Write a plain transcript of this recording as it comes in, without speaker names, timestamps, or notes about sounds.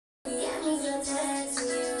What's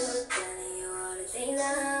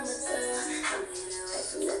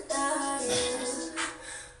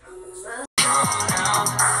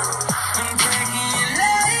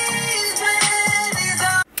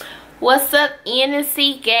up,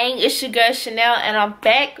 NC gang? It's your girl Chanel, and I'm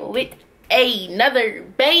back with another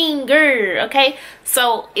banger. Okay,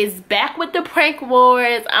 so it's back with the prank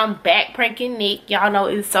wars. I'm back pranking Nick. Y'all know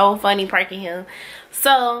it's so funny pranking him.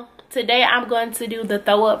 So today I'm going to do the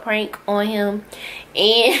throw up prank on him,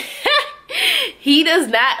 and he does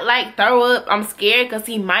not like throw up. I'm scared because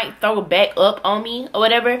he might throw back up on me or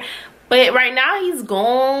whatever. But right now he's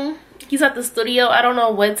gone. He's at the studio. I don't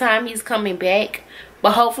know what time he's coming back,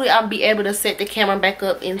 but hopefully I'll be able to set the camera back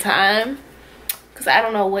up in time, because I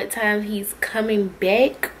don't know what time he's coming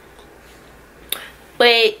back.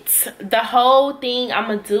 But the whole thing I'm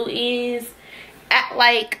going to do is act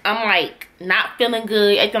like I'm like not feeling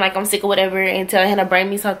good, acting like I'm sick or whatever, and tell him to bring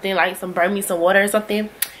me something, like bring me some water or something.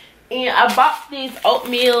 And I bought this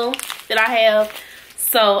oatmeal that I have.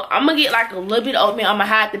 So I'm going to get like a little bit of oatmeal. I'm going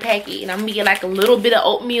to hide the packet, and I'm going to get like a little bit of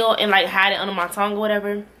oatmeal and like hide it under my tongue or whatever.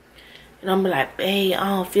 And I'm like, babe, I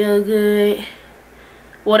don't feel good.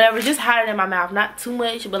 Whatever, just hide it in my mouth. Not too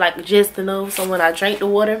much, but like just enough so when I drink the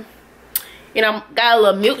water. And I got a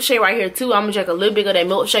little milkshake right here too. I'm gonna drink a little bit of that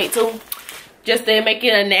milkshake too, just to make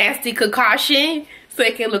it a nasty concoction so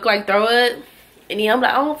it can look like throw up. And then I'm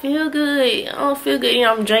like, I don't feel good. I don't feel good. And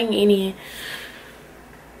I'm drinking it.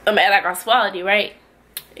 I'm act like I swallowed it, right?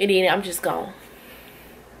 And then I'm just gonna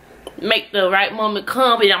make the right moment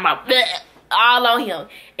come, and I'm like, bleh, all on him.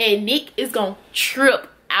 And Nick is gonna trip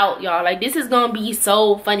out, y'all. Like, this is gonna be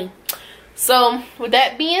so funny. So with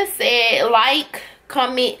that being said, like,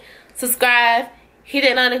 comment, subscribe, hit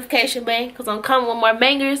that notification bell, because I'm coming with more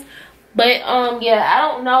bangers. But yeah, I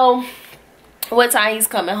don't know what time he's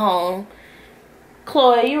coming home.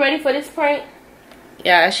 Chloe, you ready for this prank?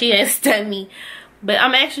 Yeah, she ain't stunned me, but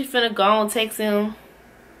I'm actually finna go and text him.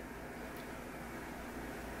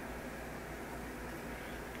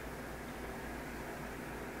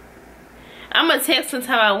 I'm gonna text him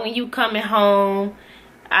talking about when you coming home,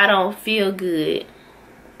 I don't feel good,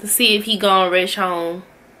 to see if he gonna rush home.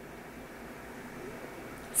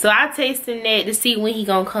 So I text him that to see when he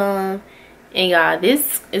gonna come. And y'all,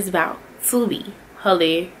 this is about to be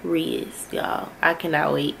hilarious, y'all. I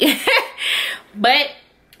cannot wait. But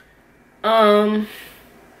I'm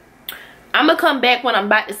gonna come back when I'm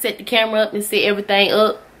about to set the camera up and set everything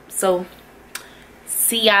up. So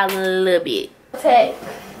see y'all in a little bit. Okay.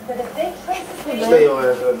 But if they place the stay on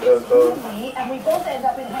me and we both end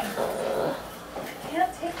up in handcuffs, I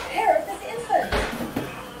can't take care of this infant.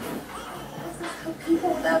 This is how people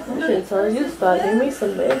without food. Shit, so you start giving me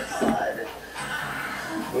some mess.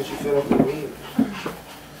 What you feel like you need?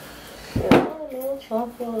 Yeah, I don't know.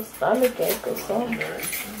 Some for a stomach ache or something.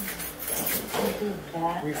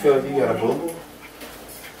 You feel like you got a boo?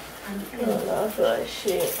 I don't know. I feel like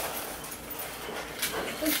shit.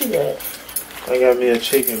 What you got? I got me a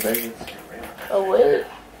chicken bacon. A what?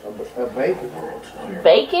 A bacon.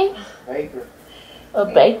 Bacon? Baker. A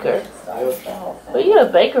baker. Where you get a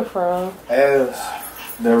baker from? As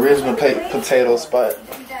the original potato spot.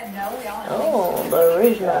 Oh, the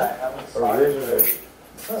original. Original.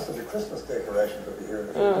 This is a Christmas decoration over here in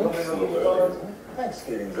the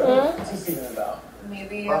Thanksgiving. What's this even about?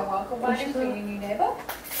 Maybe a welcome party for your new neighbor?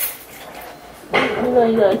 You know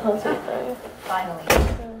you gotta come to the thing. Finally.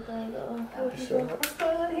 What's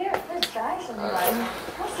going on here? First guys and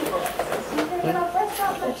possible. So you think about first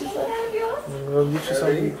off, let's just have yours? I'll get you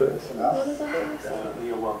something good. Definitely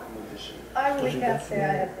a welcome addition. I really can't say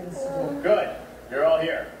I have things to do. Good. You're all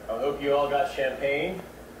here. I hope you all got champagne.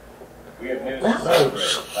 We have news to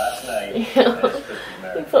celebrate. Last night,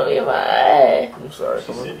 You put me in my eye. I'm sorry.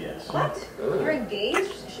 she said yes. What? You're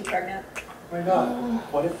engaged? Is she pregnant? Oh my God.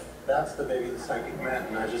 What if that's the baby the psychic meant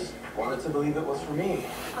and I just wanted to believe it was for me?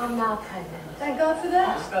 I'm not pregnant. Thank God for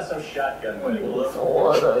that. Just got some shotgun wedding look. Some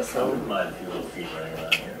water or I something. wouldn't mind a few little feet running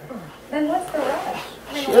around here. Then what's the rush?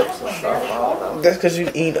 Chips or something. That's because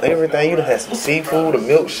you eat everything. You done had some seafood, a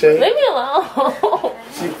milkshake, Leave me alone.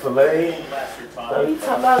 Chick-fil-A. What are you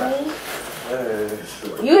talking about me? Yes.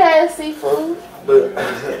 You had seafood? But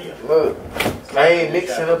look, I ain't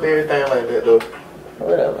mixing up everything like that though.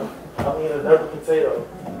 Whatever. I mean another potato.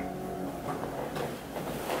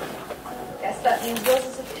 Guess that means yours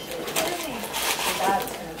is officially for me. That's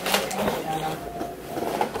gonna be a change, I know.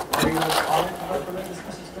 Are you going to call it to represent this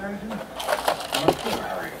Mrs. Farrington? I'm not sure,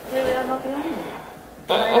 Harry. Maybe I'm not the only one.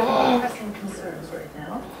 But I have pressing concerns right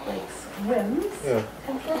now, like swims and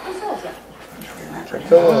for proposal.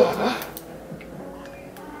 Come on.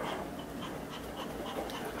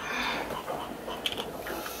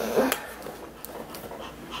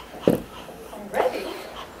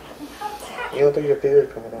 You don't think your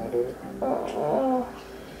period coming on, do it?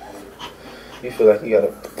 You feel like you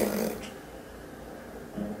gotta.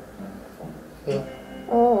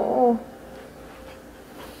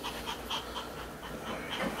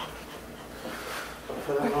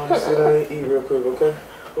 I'm gonna sit down and eat real quick, okay?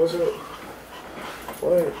 What's up?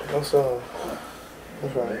 Wait, what's up?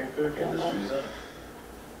 What's right?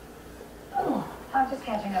 Oh, I'm just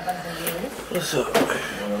catching up on some news. What's up?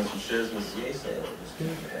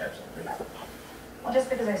 Well,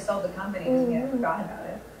 just because I sold the company doesn't mean I forgot about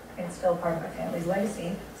it. It's still part of my family's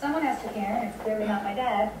legacy. Someone has to care, and it's clearly not my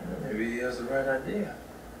dad. Maybe he has the right idea.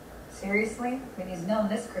 Seriously? I mean, he's known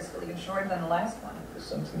this crystal even shorter than the last one. There's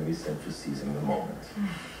something to be said for seizing the moment.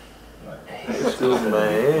 Excuse me,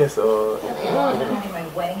 man. So. I'm having my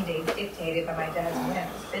wedding date dictated by my dad's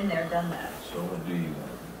whims. Been there, done that. So what do you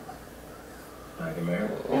want? I get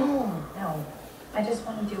married? No. I just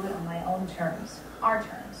want to do it on my own terms. Our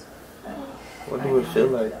terms. What do it feel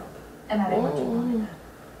like? And I didn't want you wanted that.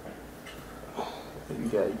 You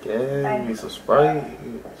got gas, you need some Sprite.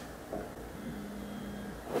 You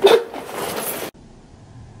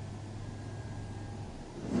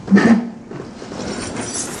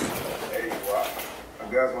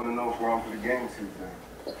guys want to know if we're on for the game Tuesday?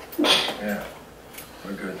 Yeah,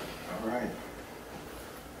 we're good. All right.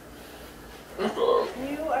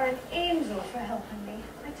 You are an angel for helping me.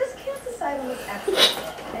 I just can't decide on this accent.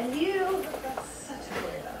 And you have got such a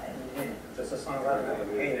weird eye. Just as long as I don't have to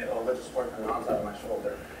paint it, I'll let just work the knobs out of my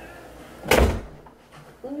shoulder.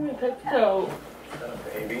 Let me take the coat. Shut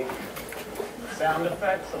up, baby. Sound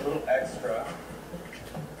effects, a little extra.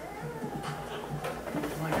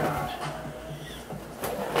 Oh my gosh.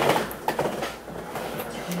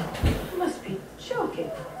 You must be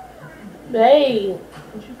joking. Hey.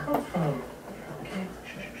 Where'd you come from? Okay.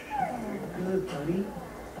 You're good, buddy.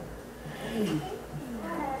 Hey.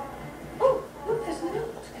 Oh, look, there's a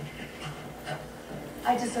note.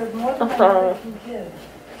 I deserve more than I can give.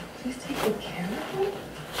 Please take good care of me.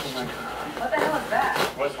 Oh my god. What the hell is that?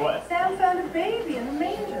 What's what? Sam found a baby in a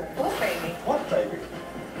manger. What baby? What, baby?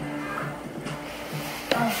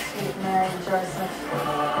 Oh, sweet Mary Joseph.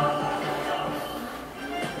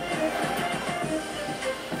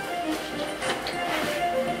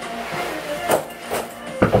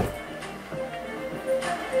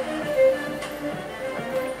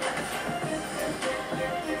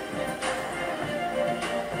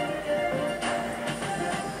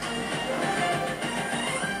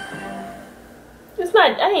 It's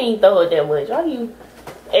not, I ain't even throw it that much. Why you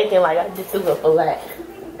acting like I just threw it for lack?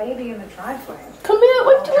 Baby in the driveway. Come here,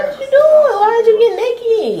 what you doing? Why did you get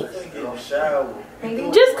naked? Get in the shower.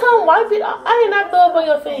 Baby. Just come wipe it off. I did not throw up on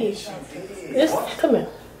your face. Just come here.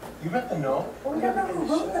 You read the note? Well, we don't know who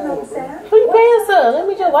wrote the note, Sam. Who you paying, sir? Let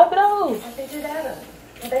me just wipe it off. Like they did Adam.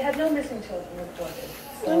 But they had no missing children reported.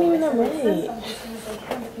 I don't even know They sent me. something as soon as they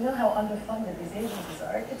can, but you know how underfunded these agencies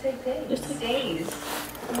are. It could take days. Just days.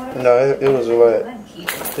 No, it was like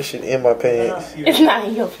this shit in my pants. It's not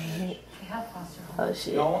in your pants. They have foster homes. Oh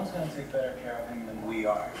shit. No one's gonna take better care of him than we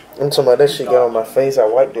are. I'm talking about that shit got on my face. I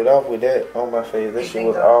wiped it off with that on my face. That shit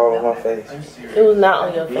was all on my face. I'm serious. It was not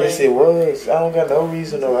on your Yes, face. it was. I don't got no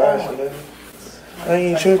reason to lie for that. I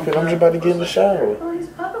ain't tripping. I'm just about to get in the shower. Well, he's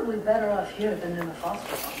probably better off here than in the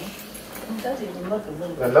foster home. He does even look a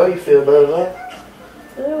little I bit. know you feel better now.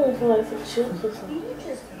 I want to like some chips or something.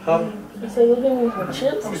 Huh? I said, go give me some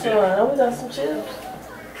chips or something. I always got some chips.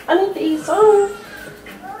 I need to eat some.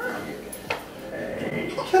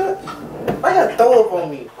 Why y'all throw up on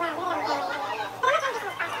me?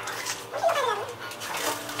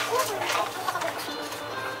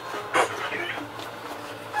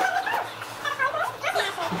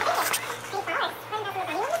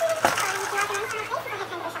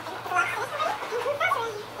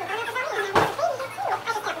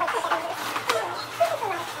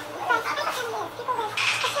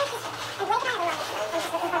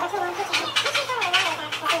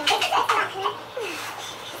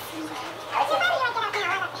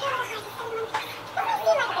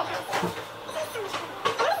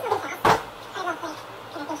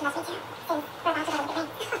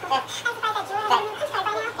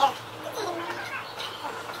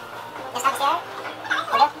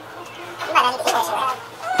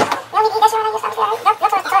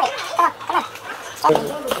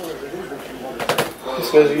 It's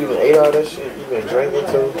because you even ate all that shit. You been drinking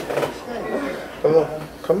too. Come on.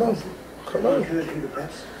 Come on. Come on. Could be the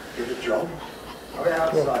best. Get a job. Are we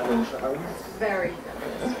outside of the home? Very good.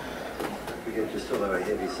 Don't forget you still have a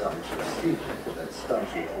heavy substance receipt. That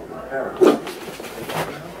stuff you hold in parent.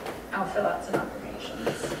 I'll fill out some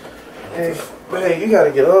applications. Hey, you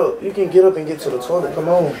gotta get up. You can get up and get to the toilet. Come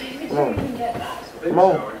on. Baby, Come on. Come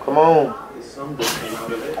on. Come on. Some good came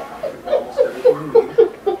out of it. Almost everything you need.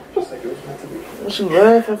 Just like it was meant to be. What you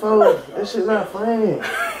laughing for? That shit not funny.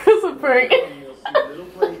 It's a prank. Little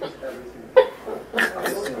plate is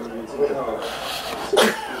everything.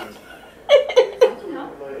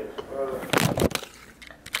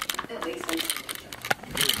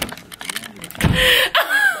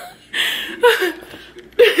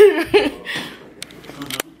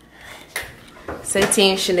 Say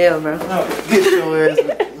Team Chanel, bro. No, get your ass.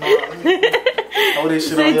 Hold this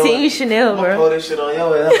shit on Say your Team ass. Chanel, bro. Hold this shit on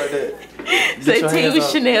your ass like that. Get Say your Team hands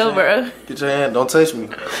up. Chanel, bro. Get your hand. Don't touch me.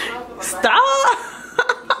 Stop.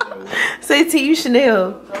 Say Team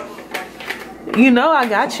Chanel. You know I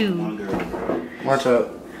got you. Watch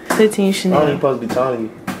out. Say Team I don't Chanel. even supposed to be telling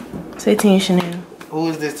you. Say Team Chanel. Who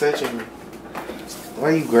is this touching me?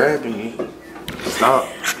 Why you grabbing me? Stop.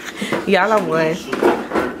 Y'all, I won.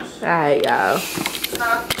 Alright, y'all.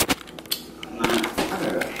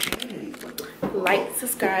 Like,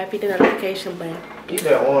 subscribe, hit the notification button. Keep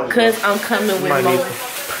that on. Cause I'm coming with Might more need to.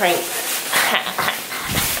 pranks.